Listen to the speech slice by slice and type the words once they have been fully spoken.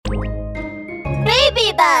ビ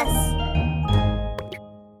ーバス。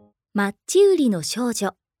マッチ売りの少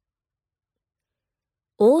女。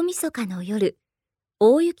大晦日の夜、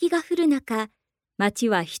大雪が降る中、街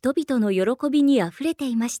は人々の喜びにあふれて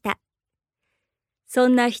いました。そ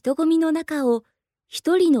んな人混みの中を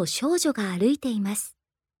一人の少女が歩いています。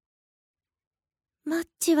マッ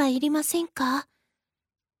チはいりませんか？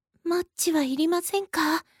マッチはいりません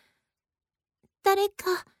か？誰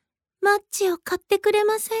かマッチを買ってくれ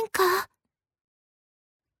ませんか？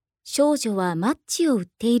少女はマッチを売っ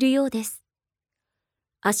ているようです。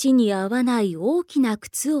足に合わない大きな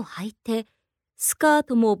靴を履いて、スカー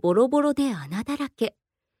トもボロボロで穴だらけ。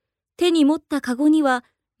手に持ったカゴには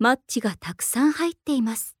マッチがたくさん入ってい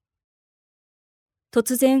ます。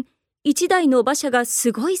突然、一台の馬車が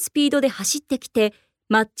すごいスピードで走ってきて、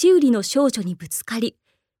マッチ売りの少女にぶつかり、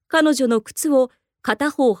彼女の靴を片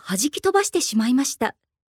方弾き飛ばしてしまいました。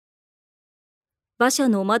馬車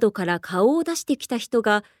の窓から顔を出してきた人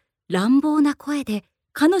が乱暴な声で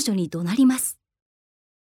彼女に怒鳴ります。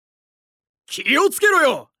気をつけろ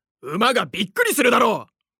よ！馬がびっくりするだろ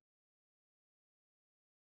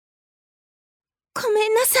う！ごめ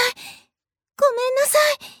んなさい。ごめんなさ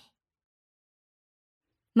い。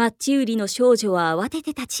マッチ売りの少女は慌て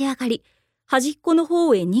て立ち上がり、端っこの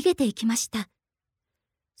方へ逃げていきました。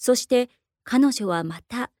そして彼女はま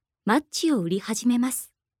たマッチを売り始めま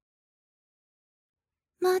す。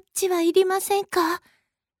マッチはいりませんか？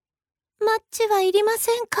マッチはいりま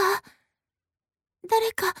せんか？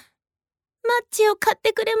誰かマッチを買っ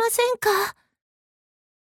てくれませんか？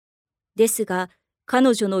ですが、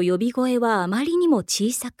彼女の呼び声はあまりにも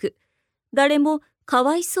小さく、誰もか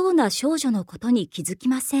わいそうな少女のことに気づき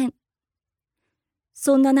ません。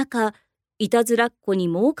そんな中、いたずらっ子に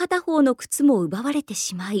もう片方の靴も奪われて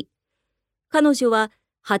しまい、彼女は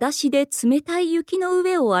裸足で冷たい雪の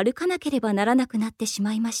上を歩かなければならなくなってし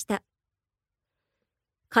まいました。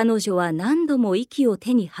彼女は何度も息を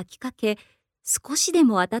手に吐きかけ、少しで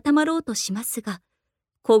も温まろうとしますが、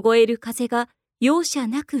凍える風が容赦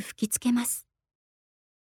なく吹きつけます。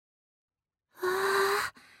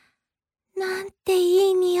なんて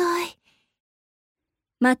いい匂い。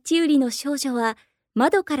マッチ売りの少女は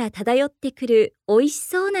窓から漂ってくるおいし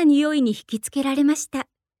そうな匂いに引きつけられました。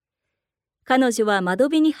彼女は窓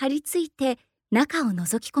辺に張り付いて中を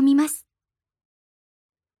覗き込みます。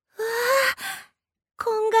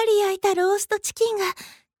こんがり焼いたローストチキンがテ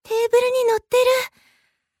ーブルに乗ってる。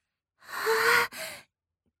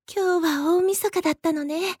今日は大晦日だったの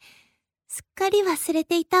ね。すっかり忘れ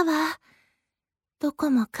ていたわ。どこ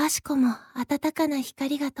もかしこも暖かな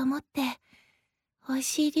光が灯って、美味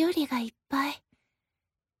しい料理がいっぱい。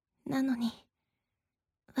なのに、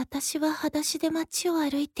私は裸足で街を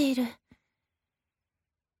歩いている。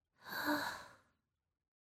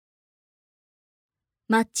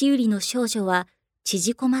マッチ売りの少女は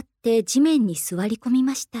縮こまって地面に座り込み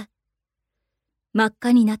ました。真っ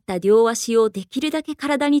赤になった両足をできるだけ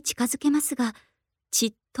体に近づけますが、ち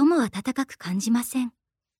っとも暖かく感じません。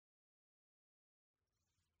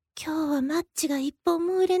今日はマッチが一本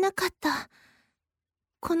も売れなかった。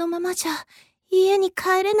このままじゃ家に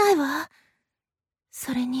帰れないわ。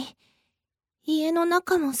それに、家の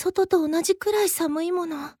中も外と同じくらい寒いも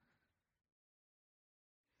の。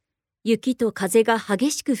雪と風が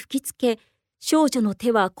激しく吹きつけ、少女の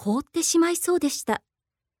手は凍ってしまいそうでした。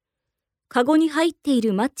カゴに入ってい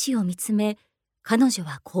るマッチを見つめ、彼女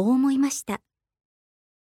はこう思いました。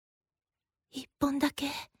一本だ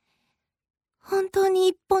け、本当に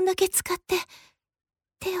一本だけ使って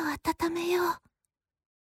手を温めよう。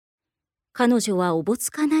彼女はおぼ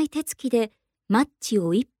つかない手つきでマッチ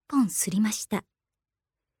を一本すりました。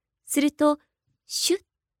すると、シュッ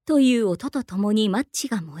という音とともにマッチ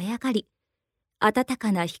が燃え上がり、暖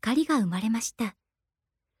かな光が生まれました。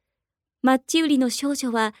マッチ売りの少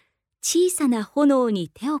女は小さな炎に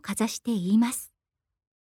手をかざして言います。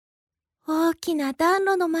大きな暖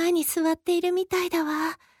炉の前に座っているみたいだ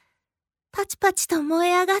わ。パチパチと燃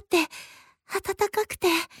え上がって暖かくて、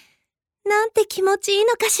なんて気持ちいい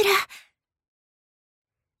のかしら。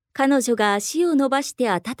彼女が足を伸ばして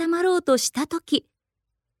温まろうとしたとき、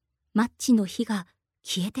マッチの火が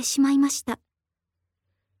消えてしまいました。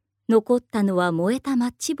残ったのは燃えたマ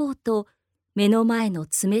ッチ棒と目の前の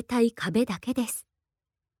冷たい壁だけです。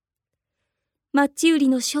マッチ売り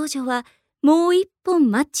の少女はもう一本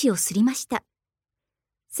マッチをすりました。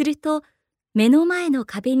すると目の前の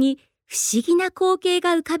壁に不思議な光景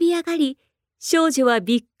が浮かび上がり、少女は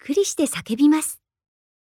びっくりして叫びます。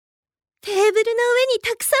テーブルの上に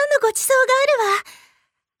たくさんのごちそうがあるわ。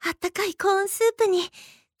あったかいコーンスープに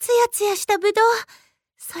つやつやしたぶどう、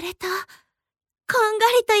それとこんが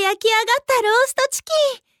りと焼き上がったローストチキ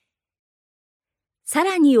ン。さ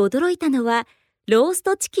らに驚いたのは、ロース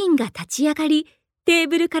トチキンが立ち上がり、テー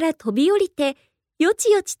ブルから飛び降りて、よ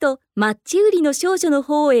ちよちとマッチ売りの少女の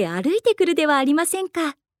方へ歩いてくるではありません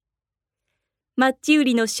か。マッチ売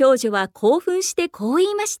りの少女は興奮してこう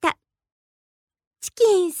言いました。チ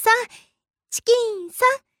キンさん、チキンさ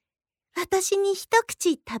ん、私に一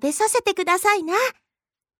口食べさせてくださいな。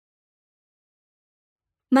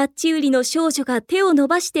マッチ売りの少女が手を伸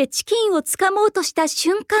ばしてチキンをつかもうとした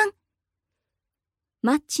瞬間、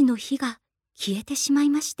マッチの火が消えてしまい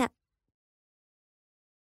ました。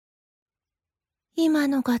今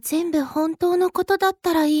のが全部本当のことだっ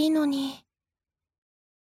たらいいのに。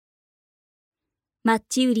マッ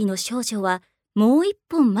チ売りの少女はもう一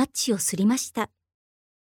本マッチをすりました。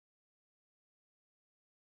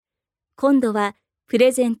今度はプ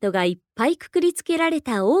レゼントがいっぱいくくりつけられ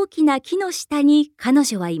た大きな木の下に彼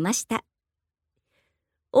女はいました。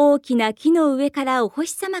大きな木の上からお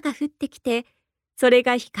星様が降ってきて、それ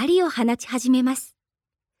が光を放ち始めます。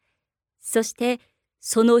そして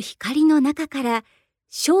その光の中から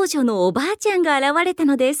少女のおばあちゃんが現れた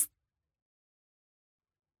のです。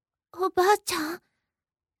おばあちゃん？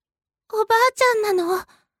おばあちゃんなの？おばあ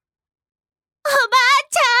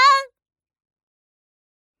ちゃ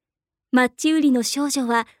ん！マッチ売りの少女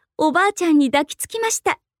はおばあちゃんに抱きつきまし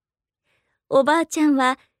た。おばあちゃん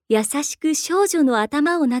は優しく少女の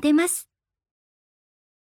頭を撫でます。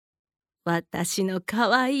私のか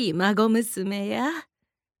わいい孫娘や。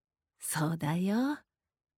そうだよ。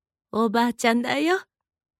おばあちゃんだよ。おば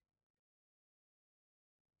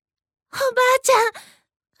あちゃん、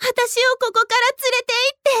私をここから連れて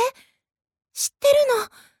行って。知ってる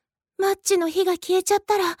の？マッチの火が消えちゃっ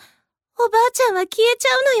たら、おばあちゃんは消えち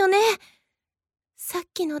ゃうのよね。さっ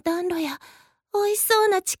きの暖炉や美味しそう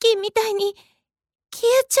なチキンみたいに消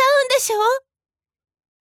えちゃうんでしょ？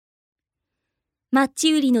マッ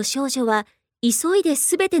チ売りの少女は急いで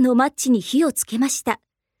すべてのマッチに火をつけました。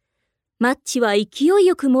マッチは勢い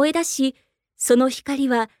よく燃え出し、その光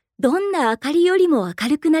はどんな明かりよりも明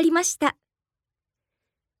るくなりました。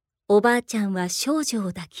おばあちゃんは少女を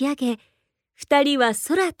抱き上げ、二人は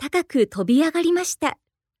空高く飛び上がりました。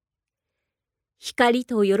光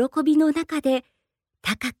と喜びの中で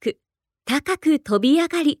高く高く飛び上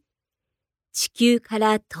がり、地球か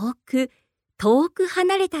ら遠く遠く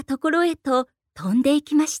離れたところへと飛んでい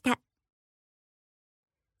きました。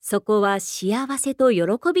そこは幸せと喜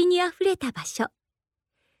びにあふれた場所。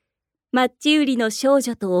マッチ売りの少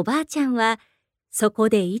女とおばあちゃんは、そこ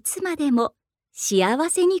でいつまでも幸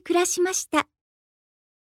せに暮らしました。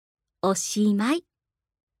おしまい。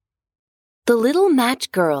 The Little Match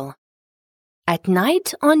Girl. At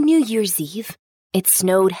night on New Year's Eve, it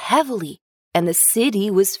snowed heavily and the city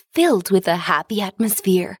was filled with a happy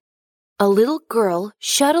atmosphere. A little girl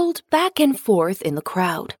shuttled back and forth in the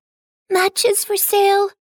crowd. Matches for sale.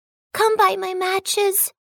 Come buy my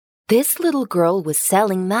matches. This little girl was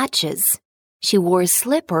selling matches. She wore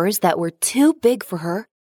slippers that were too big for her,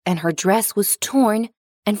 and her dress was torn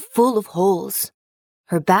and full of holes.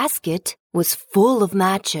 Her basket was full of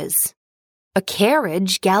matches. A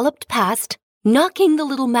carriage galloped past, knocking the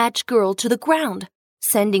little match girl to the ground,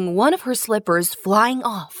 sending one of her slippers flying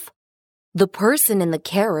off. The person in the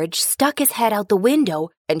carriage stuck his head out the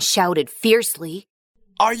window and shouted fiercely,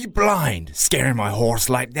 "Are you blind, scaring my horse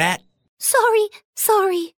like that?"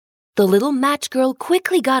 Sorry. The little match girl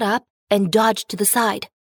quickly got up and dodged to the side.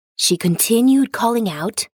 She continued calling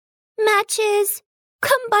out, Matches!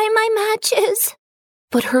 Come buy my matches!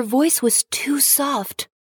 But her voice was too soft.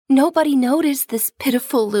 Nobody noticed this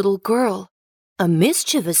pitiful little girl. A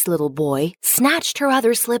mischievous little boy snatched her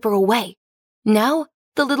other slipper away. Now,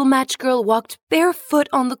 the little match girl walked barefoot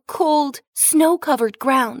on the cold, snow-covered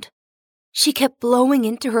ground. She kept blowing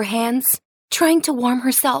into her hands, trying to warm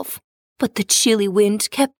herself, but the chilly wind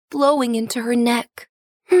kept blowing into her neck.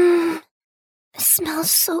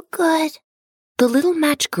 Smells so good. The little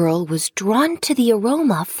match girl was drawn to the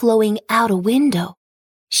aroma flowing out a window.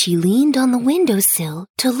 She leaned on the windowsill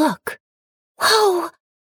to look. Whoa!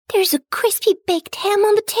 There's a crispy baked ham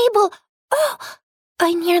on the table. Oh,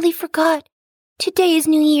 I nearly forgot. Today is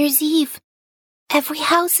New Year's Eve. Every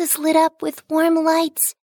house is lit up with warm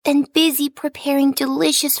lights and busy preparing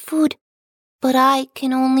delicious food. But I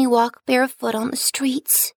can only walk barefoot on the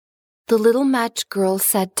streets. The little match girl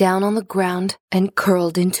sat down on the ground and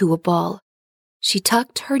curled into a ball. She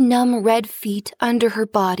tucked her numb red feet under her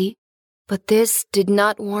body, but this did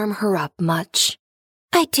not warm her up much.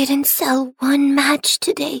 I didn't sell one match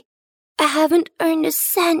today. I haven't earned a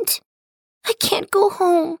cent. I can't go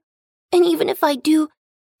home. And even if I do,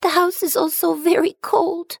 the house is also very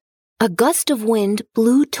cold. A gust of wind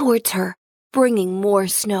blew towards her, bringing more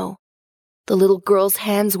snow. The little girl's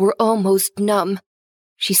hands were almost numb.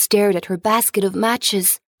 She stared at her basket of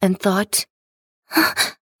matches and thought,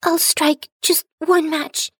 I'll strike just one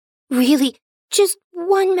match. Really, just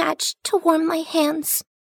one match to warm my hands.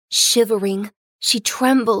 Shivering, she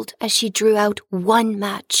trembled as she drew out one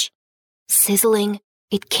match. Sizzling,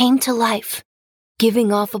 it came to life,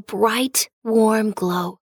 giving off a bright, warm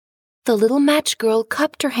glow. The little match girl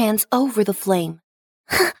cupped her hands over the flame.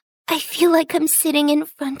 I feel like I'm sitting in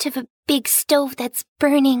front of a big stove that's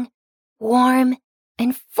burning, warm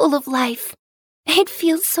and full of life. It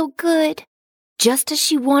feels so good. Just as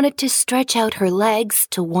she wanted to stretch out her legs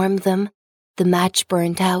to warm them, the match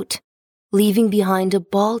burned out, leaving behind a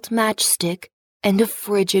bald matchstick and a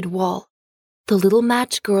frigid wall. The little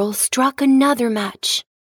match girl struck another match.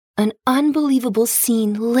 An unbelievable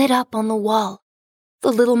scene lit up on the wall.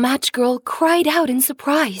 The little match girl cried out in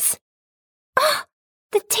surprise. Oh,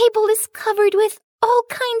 the table is covered with all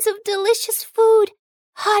kinds of delicious food.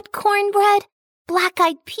 Hot cornbread,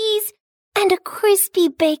 black-eyed peas, and a crispy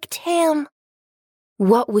baked ham.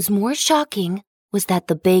 What was more shocking was that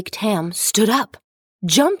the baked ham stood up,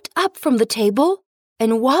 jumped up from the table,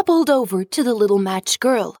 and wobbled over to the little match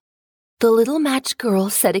girl. The little match girl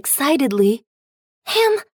said excitedly,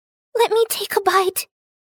 Ham, let me take a bite.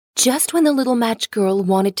 Just when the little match girl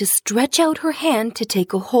wanted to stretch out her hand to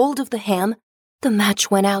take a hold of the ham, the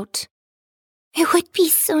match went out. It would be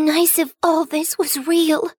so nice if all this was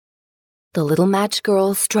real. The little match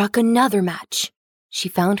girl struck another match. She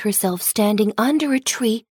found herself standing under a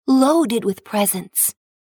tree loaded with presents.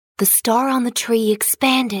 The star on the tree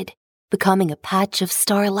expanded, becoming a patch of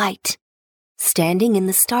starlight. Standing in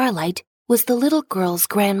the starlight was the little girl's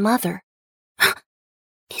grandmother.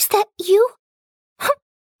 Is that you?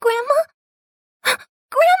 Grandma?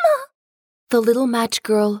 Grandma! The little match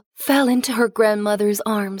girl fell into her grandmother's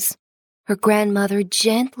arms. Her grandmother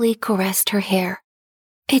gently caressed her hair.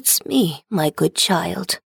 It's me, my good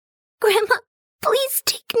child. Grandma, please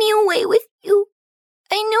take me away with you.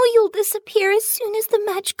 I know you'll disappear as soon as the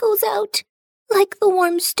match goes out, like the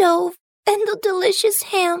warm stove and the delicious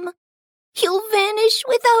ham. You'll vanish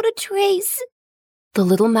without a trace. The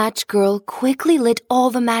little match girl quickly lit all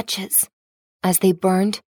the matches. As they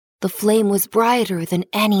burned, the flame was brighter than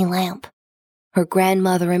any lamp. Her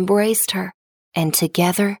grandmother embraced her, and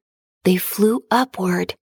together they flew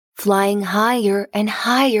upward, flying higher and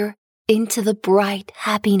higher into the bright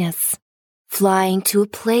happiness, flying to a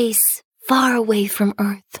place far away from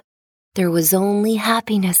Earth. There was only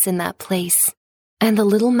happiness in that place, and the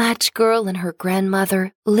little match girl and her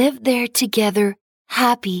grandmother lived there together,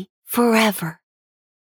 happy forever.